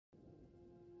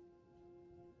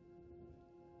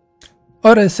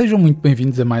Ora, sejam muito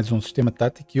bem-vindos a mais um Sistema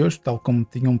Tático e hoje, tal como me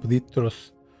tinham pedido,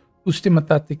 trouxe o Sistema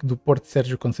Tático do Porto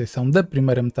Sérgio Conceição da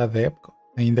primeira metade da época,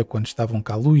 ainda quando estavam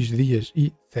cá Luis Díaz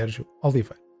e Sérgio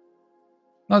Oliveira.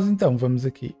 Nós então vamos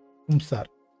aqui começar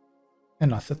a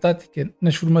nossa tática.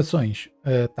 Nas formações,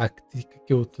 a tática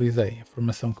que eu utilizei, a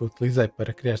formação que eu utilizei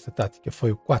para criar esta tática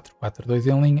foi o 4-4-2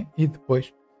 em linha e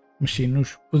depois mexi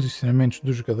nos posicionamentos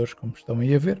dos jogadores, como estão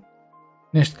aí a ver.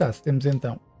 Neste caso temos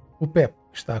então o Pep,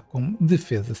 que está como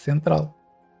defesa central.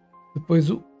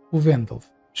 Depois o Vendel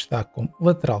está como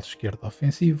lateral esquerdo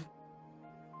ofensivo.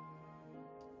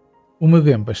 O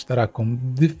Mbemba estará como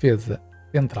defesa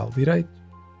central direito.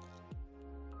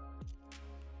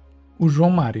 O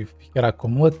João Mário ficará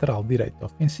como lateral direito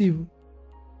ofensivo.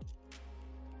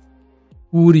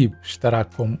 O Uribe estará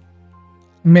como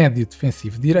médio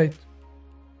defensivo direito.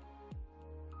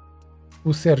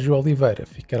 O Sérgio Oliveira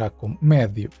ficará como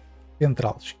médio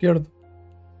central esquerdo.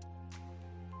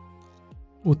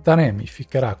 O Taremi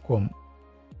ficará como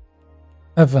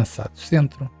avançado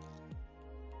centro.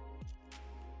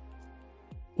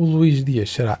 O Luis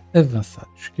Díaz será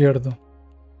avançado esquerdo.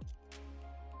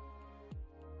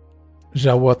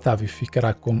 Já o Otávio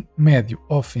ficará como médio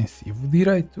ofensivo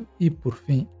direito. E por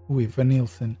fim o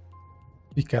Evanilson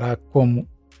ficará como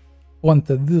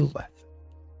ponta de lança.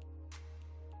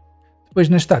 Depois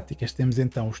nas táticas temos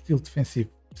então o estilo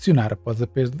defensivo, pressionar após a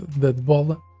perda de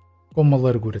bola, com uma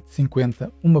largura de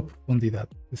 50, uma profundidade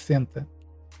de 60,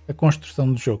 a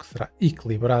construção do jogo será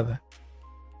equilibrada,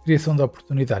 criação de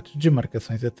oportunidades de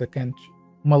marcações atacantes,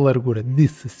 uma largura de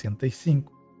 65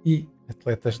 e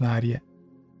atletas na área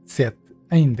 7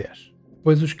 em 10.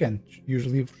 Depois os cantos e os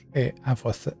livros é à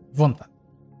vossa vontade.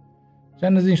 Já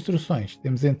nas instruções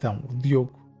temos então o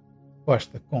Diogo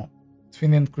Costa com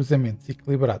defendendo cruzamentos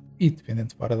equilibrado e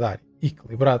defendendo fora da área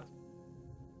equilibrado.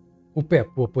 O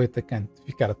Pep, o apoio atacante,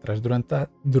 ficar atrás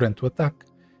durante o ataque.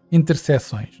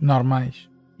 Interseções normais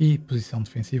e posição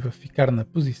defensiva, ficar na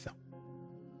posição.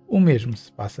 O mesmo se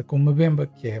passa com o Mbemba,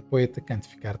 que é apoio atacante,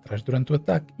 ficar atrás durante o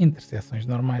ataque. Interseções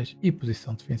normais e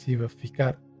posição defensiva,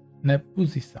 ficar na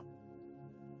posição.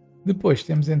 Depois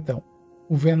temos então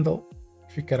o Vendel,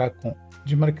 que ficará com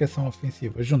desmarcação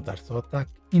ofensiva, juntar-se ao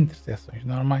ataque, interseções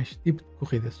normais, tipo de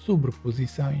corrida,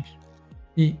 sobreposições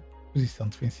e posição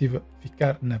defensiva,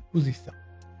 ficar na posição.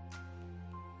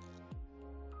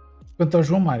 Quanto ao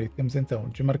João Mário, temos então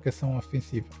desmarcação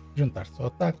ofensiva, juntar-se ao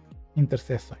ataque,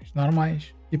 interseções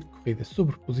normais, tipo de corrida,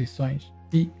 sobreposições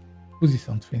e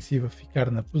posição defensiva,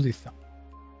 ficar na posição.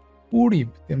 O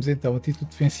Uribe, temos então atitude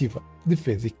defensiva,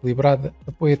 defesa equilibrada,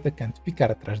 apoio atacante,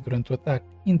 ficar atrás durante o ataque,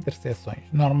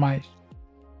 interseções normais,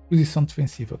 posição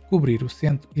defensiva, cobrir o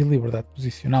centro e liberdade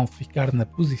posicional, ficar na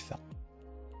posição.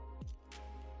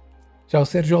 Já o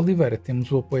Sérgio Oliveira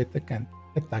temos o apoio atacante,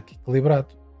 ataque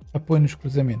equilibrado, apoio nos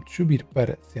cruzamentos, subir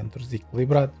para centros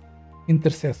equilibrado,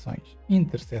 interseções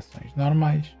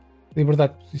normais,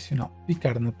 liberdade posicional,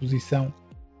 ficar na posição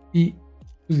e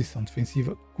posição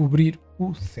defensiva, cobrir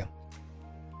o centro.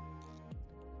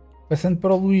 Passando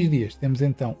para o Luis Díaz, temos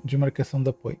então desmarcação de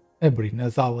apoio, abrir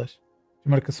nas alas,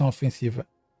 desmarcação ofensiva,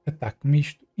 ataque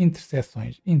misto,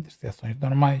 interseções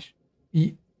normais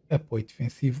e apoio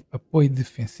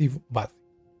defensivo básico.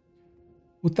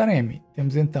 O Taremi,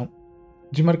 temos então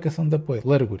desmarcação de apoio,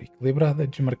 largura equilibrada,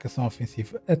 desmarcação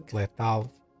ofensiva,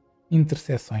 atleta-alvo,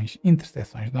 interseções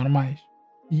normais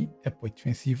e apoio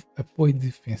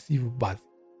defensivo básico.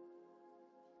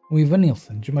 O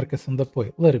Evanilson, desmarcação de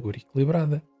apoio, largura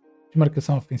equilibrada,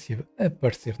 desmarcação ofensiva,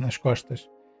 aparecer nas costas,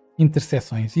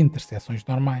 interseções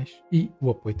normais e o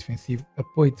apoio defensivo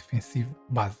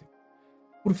básico.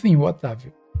 Por fim, o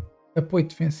Otávio, apoio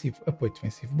defensivo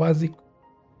básico,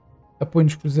 apoio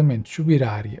nos cruzamentos, subir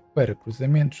a área para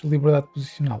cruzamentos, liberdade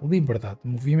posicional, liberdade de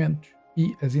movimentos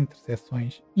e as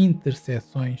interseções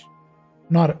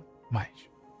normais.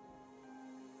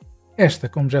 Esta,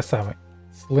 como já sabem,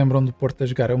 se lembram do Porto a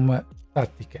jogar, é uma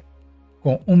tática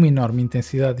com uma enorme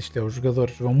intensidade, isto é, os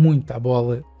jogadores vão muito à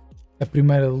bola, a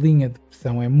primeira linha de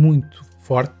pressão é muito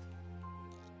forte.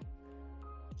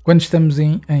 Quando estamos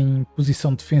em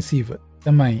posição defensiva,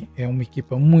 também é uma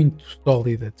equipa muito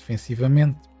sólida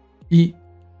defensivamente e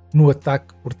no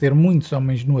ataque, por ter muitos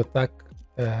homens no ataque,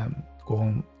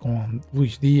 com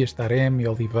Luis Díaz, Taremi,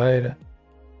 Oliveira,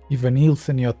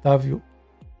 Evanilson e Otávio,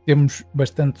 temos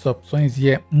bastantes opções e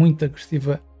é muito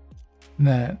agressiva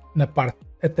na parte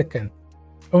atacante.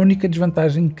 A única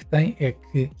desvantagem que tem é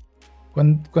que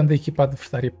quando a equipa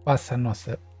adversária passa a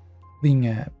nossa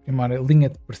primeira linha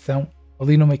de pressão,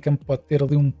 ali no meio campo pode ter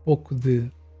ali um pouco de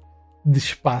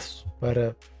espaço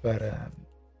para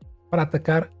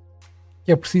atacar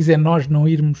que é preciso é nós não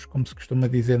irmos, como se costuma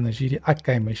dizer na gíria, à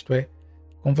queima, isto é,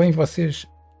 convém vocês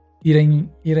irem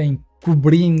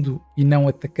cobrindo e não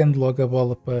atacando logo a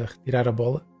bola para retirar a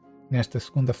bola, nesta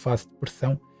segunda fase de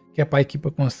pressão, que é para a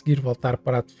equipa conseguir voltar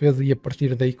para a defesa e a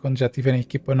partir daí, quando já tiverem a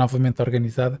equipa novamente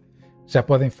organizada, já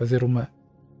podem fazer uma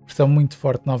pressão muito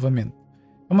forte novamente.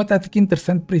 É uma tática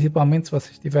interessante, principalmente se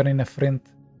vocês estiverem na frente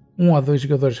um ou dois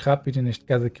jogadores rápidos, neste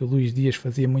caso aqui o Luis Díaz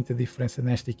fazia muita diferença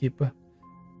nesta equipa.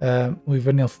 O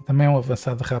Ivanilson também é um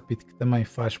avançado rápido que também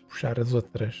faz puxar as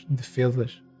outras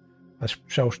defesas, faz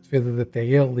puxar os defesas até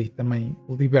ele e também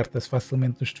liberta-se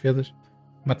facilmente dos defesas.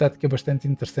 Uma tática bastante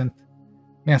interessante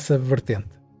nessa vertente.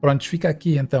 Prontos, fica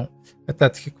aqui então a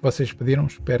tática que vocês pediram.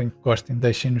 Esperem que gostem,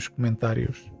 deixem nos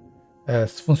comentários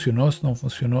se funcionou, se não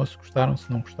funcionou, se gostaram, se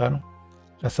não gostaram.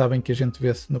 Já sabem que a gente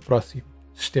vê-se no próximo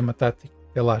Sistema Tático.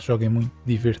 Até lá, joguem muito,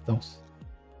 divirtam-se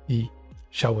e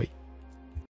tchau aí.